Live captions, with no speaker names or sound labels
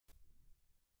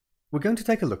We're going to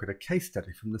take a look at a case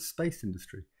study from the space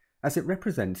industry, as it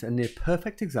represents a near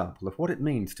perfect example of what it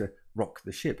means to rock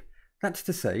the ship. That's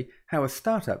to say, how a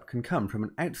startup can come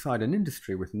from outside an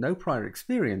industry with no prior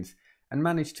experience and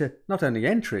manage to not only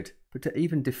enter it, but to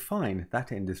even define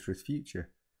that industry's future.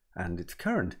 And it's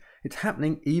current. It's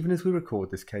happening even as we record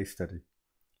this case study.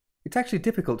 It's actually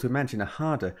difficult to imagine a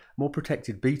harder, more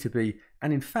protected B2B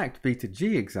and in fact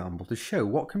B2G example to show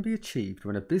what can be achieved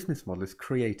when a business model is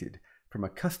created from a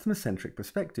customer-centric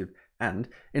perspective and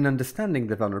in understanding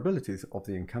the vulnerabilities of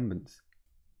the incumbents.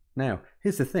 Now,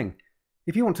 here's the thing.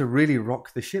 If you want to really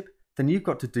rock the ship, then you've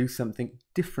got to do something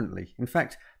differently. In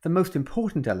fact, the most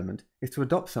important element is to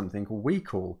adopt something we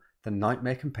call the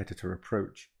nightmare competitor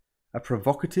approach, a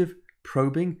provocative,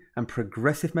 probing and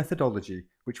progressive methodology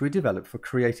which we develop for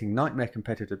creating nightmare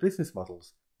competitor business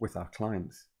models with our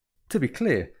clients. To be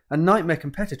clear, a nightmare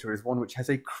competitor is one which has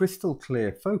a crystal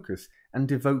clear focus and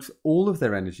devotes all of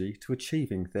their energy to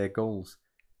achieving their goals.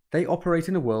 They operate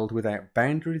in a world without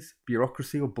boundaries,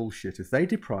 bureaucracy or bullshit as they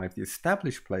deprive the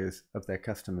established players of their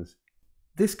customers.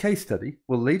 This case study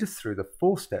will lead us through the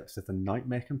 4 steps of the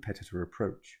nightmare competitor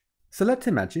approach. So let's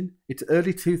imagine it's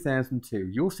early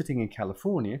 2002, you're sitting in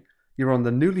California, you're on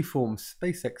the newly formed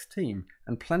SpaceX team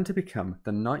and plan to become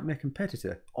the nightmare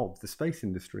competitor of the space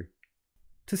industry.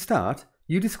 To start,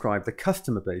 you describe the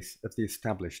customer base of the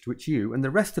established, which you and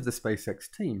the rest of the SpaceX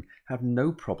team have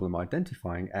no problem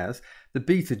identifying as the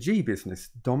B2G business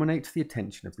dominates the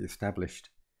attention of the established.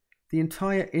 The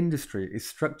entire industry is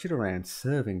structured around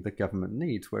serving the government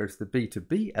needs, whereas the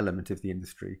B2B element of the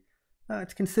industry,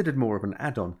 it's considered more of an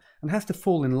add-on and has to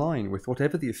fall in line with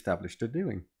whatever the established are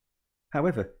doing.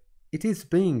 However, it is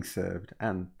being served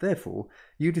and, therefore,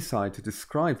 you decide to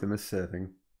describe them as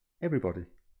serving everybody.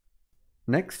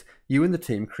 Next, you and the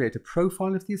team create a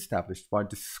profile of the established by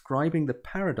describing the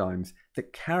paradigms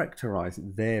that characterize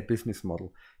their business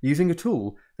model, using a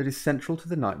tool that is central to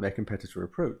the nightmare competitor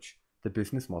approach, the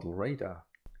business model radar.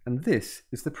 And this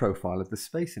is the profile of the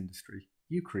space industry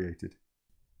you created.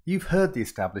 You've heard the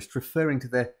established referring to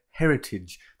their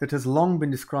heritage that has long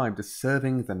been described as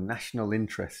serving the national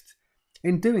interest.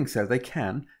 In doing so, they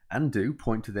can and do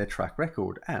point to their track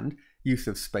record and use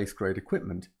of space-grade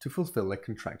equipment to fulfill their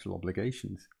contractual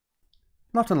obligations.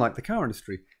 Not unlike the car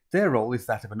industry, their role is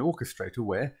that of an orchestrator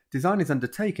where design is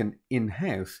undertaken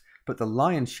in-house, but the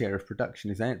lion's share of production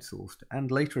is outsourced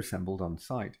and later assembled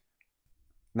on-site.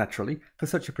 Naturally, for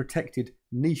such a protected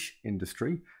niche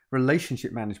industry,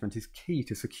 relationship management is key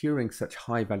to securing such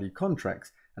high-value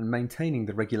contracts and maintaining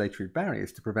the regulatory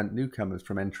barriers to prevent newcomers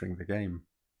from entering the game.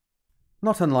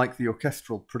 Not unlike the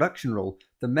orchestral production role,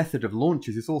 the method of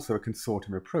launches is also a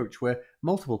consortium approach where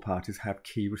multiple parties have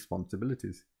key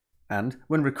responsibilities. And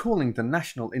when recalling the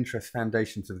national interest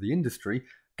foundations of the industry,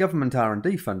 government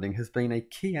R&D funding has been a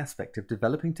key aspect of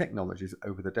developing technologies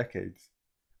over the decades.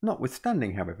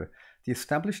 Notwithstanding, however, the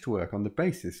established work on the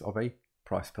basis of a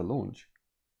price per launch.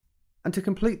 And to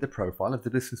complete the profile of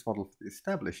the business model for the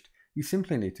established, you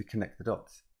simply need to connect the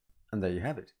dots. And there you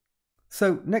have it.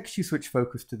 So next you switch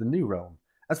focus to the new realm.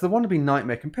 As the wannabe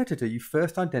nightmare competitor, you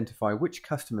first identify which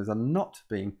customers are not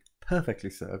being perfectly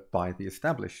served by the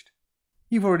established.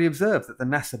 You've already observed that the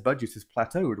NASA budget has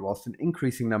plateaued whilst an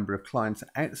increasing number of clients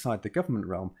outside the government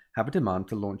realm have a demand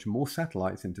to launch more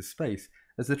satellites into space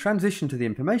as the transition to the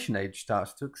information age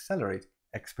starts to accelerate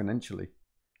exponentially.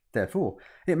 Therefore,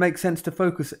 it makes sense to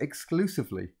focus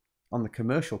exclusively on the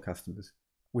commercial customers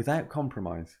without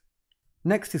compromise.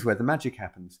 Next is where the magic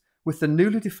happens. With the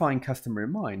newly defined customer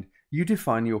in mind, you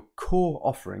define your core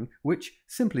offering, which,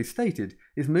 simply stated,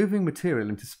 is moving material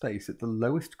into space at the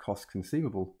lowest cost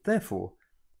conceivable. Therefore,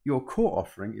 your core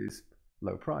offering is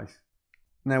low price.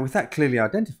 Now, with that clearly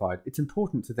identified, it's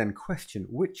important to then question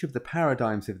which of the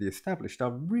paradigms of the established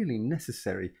are really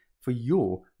necessary for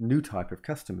your new type of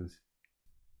customers.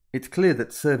 It's clear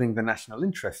that serving the national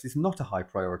interest is not a high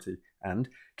priority, and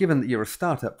given that you're a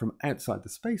startup from outside the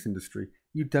space industry,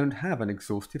 you don't have an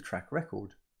exhaustive track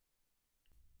record.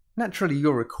 Naturally,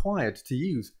 you're required to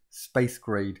use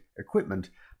space-grade equipment,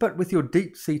 but with your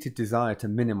deep-seated desire to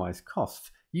minimize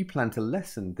costs, you plan to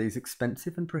lessen these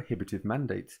expensive and prohibitive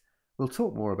mandates. We'll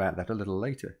talk more about that a little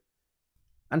later.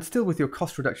 And still with your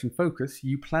cost reduction focus,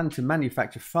 you plan to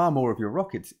manufacture far more of your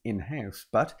rockets in-house,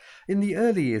 but in the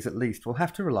early years at least, we'll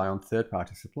have to rely on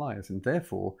third-party suppliers and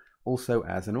therefore also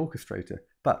as an orchestrator,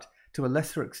 but to a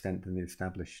lesser extent than the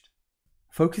established.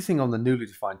 Focusing on the newly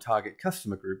defined target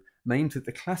customer group means that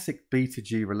the classic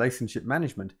B2G relationship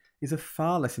management is of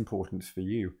far less importance for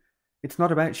you. It's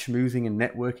not about schmoozing and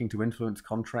networking to influence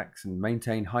contracts and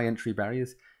maintain high entry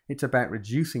barriers. It's about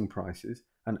reducing prices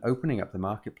and opening up the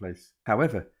marketplace.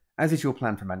 However, As is your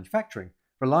plan for manufacturing,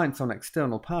 reliance on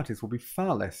external parties will be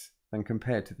far less than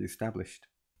compared to the established.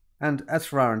 And as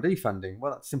for R&D funding,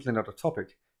 well, that's simply not a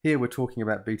topic. Here we're talking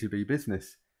about B2B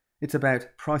business. It's about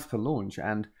price per launch,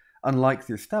 and unlike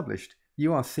the established,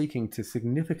 you are seeking to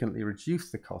significantly reduce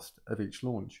the cost of each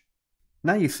launch.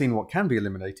 Now you've seen what can be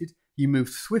eliminated, you move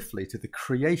swiftly to the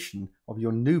creation of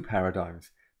your new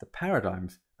paradigms, the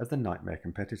paradigms of the nightmare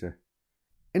competitor.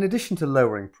 In addition to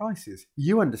lowering prices,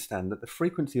 you understand that the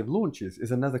frequency of launches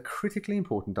is another critically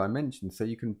important dimension so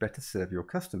you can better serve your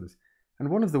customers. And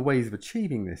one of the ways of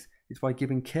achieving this is by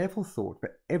giving careful thought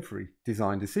for every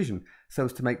design decision so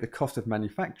as to make the cost of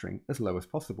manufacturing as low as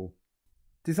possible.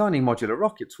 Designing modular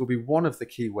rockets will be one of the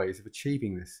key ways of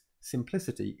achieving this.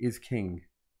 Simplicity is king.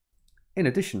 In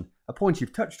addition, a point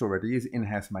you've touched already is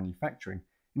in-house manufacturing.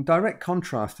 In direct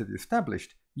contrast to the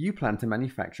established, you plan to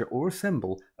manufacture or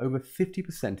assemble over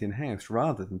 50% in-house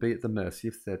rather than be at the mercy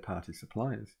of third-party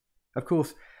suppliers. Of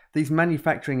course, these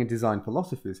manufacturing and design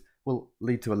philosophies will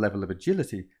lead to a level of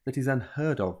agility that is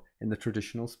unheard of in the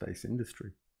traditional space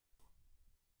industry.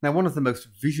 Now, one of the most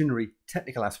visionary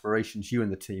technical aspirations you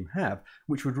and the team have,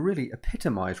 which would really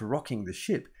epitomise rocking the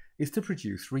ship, is to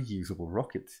produce reusable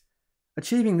rockets.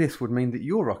 Achieving this would mean that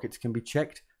your rockets can be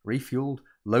checked, refueled,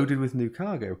 loaded with new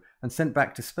cargo, and sent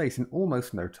back to space in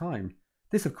almost no time.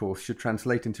 This, of course, should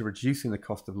translate into reducing the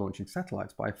cost of launching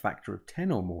satellites by a factor of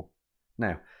 10 or more.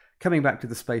 Now, coming back to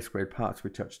the space-grade parts we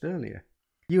touched earlier,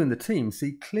 you and the team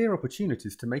see clear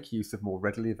opportunities to make use of more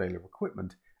readily available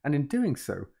equipment, and in doing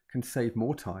so, can save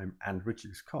more time and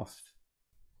reduce costs.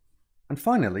 And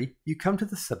finally, you come to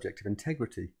the subject of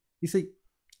integrity. You see,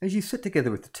 as you sit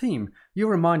together with the team, you're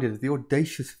reminded of the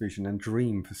audacious vision and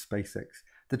dream for SpaceX.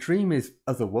 The dream is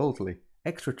otherworldly,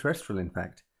 extraterrestrial in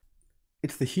fact.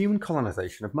 It's the human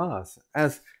colonization of Mars,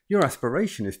 as your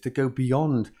aspiration is to go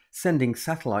beyond sending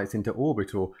satellites into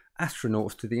orbit or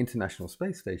astronauts to the International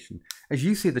Space Station, as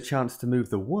you see the chance to move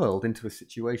the world into a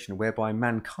situation whereby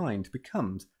mankind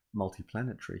becomes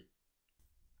multiplanetary.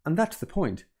 And that's the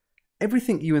point.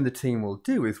 Everything you and the team will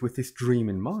do is with this dream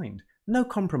in mind. No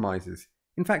compromises.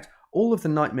 In fact, all of the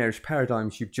nightmarish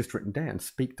paradigms you've just written down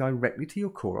speak directly to your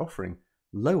core offering,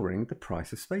 lowering the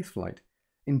price of spaceflight.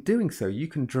 In doing so, you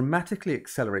can dramatically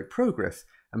accelerate progress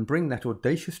and bring that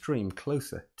audacious dream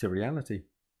closer to reality.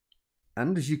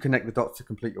 And as you connect the dots to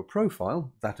complete your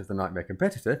profile, that of the nightmare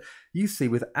competitor, you see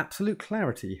with absolute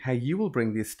clarity how you will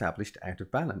bring the established out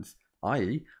of balance,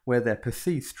 i.e., where their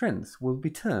perceived strengths will be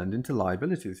turned into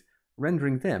liabilities,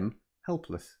 rendering them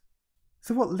helpless.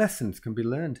 So what lessons can be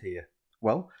learned here?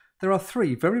 Well, there are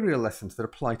three very real lessons that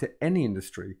apply to any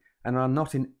industry and are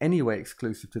not in any way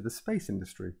exclusive to the space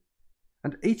industry.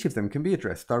 And each of them can be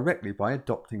addressed directly by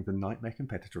adopting the nightmare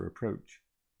competitor approach.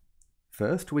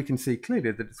 First, we can see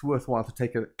clearly that it's worthwhile to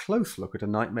take a close look at a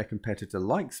nightmare competitor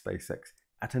like SpaceX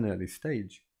at an early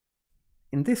stage.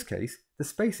 In this case, the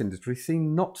space industry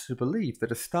seemed not to believe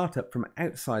that a startup from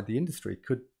outside the industry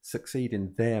could succeed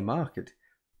in their market.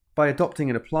 By adopting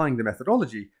and applying the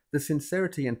methodology, the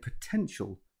sincerity and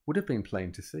potential would have been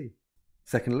plain to see.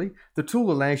 Secondly, the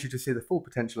tool allows you to see the full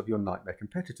potential of your nightmare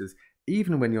competitors,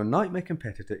 even when your nightmare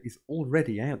competitor is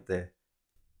already out there.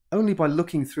 Only by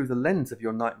looking through the lens of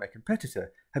your nightmare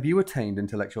competitor have you attained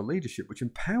intellectual leadership which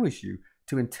empowers you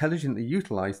to intelligently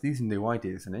utilize these new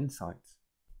ideas and insights.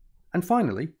 And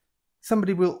finally,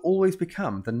 somebody will always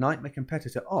become the nightmare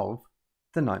competitor of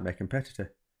the nightmare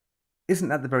competitor. Isn't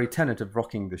that the very tenet of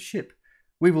rocking the ship?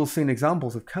 We've all seen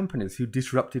examples of companies who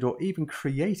disrupted or even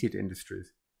created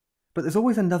industries. But there's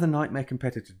always another nightmare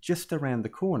competitor just around the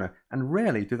corner, and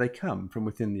rarely do they come from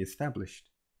within the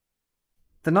established.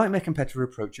 The nightmare competitor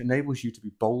approach enables you to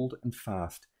be bold and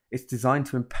fast. It's designed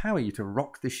to empower you to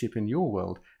rock the ship in your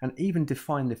world and even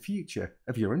define the future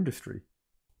of your industry.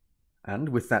 And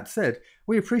with that said,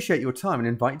 we appreciate your time and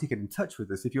invite you to get in touch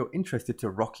with us if you're interested to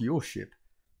rock your ship.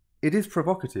 It is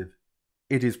provocative,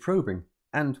 it is probing,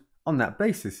 and on that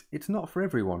basis, it's not for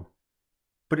everyone.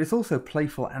 But it's also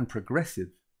playful and progressive.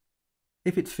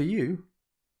 If it's for you,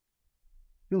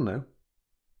 you'll know.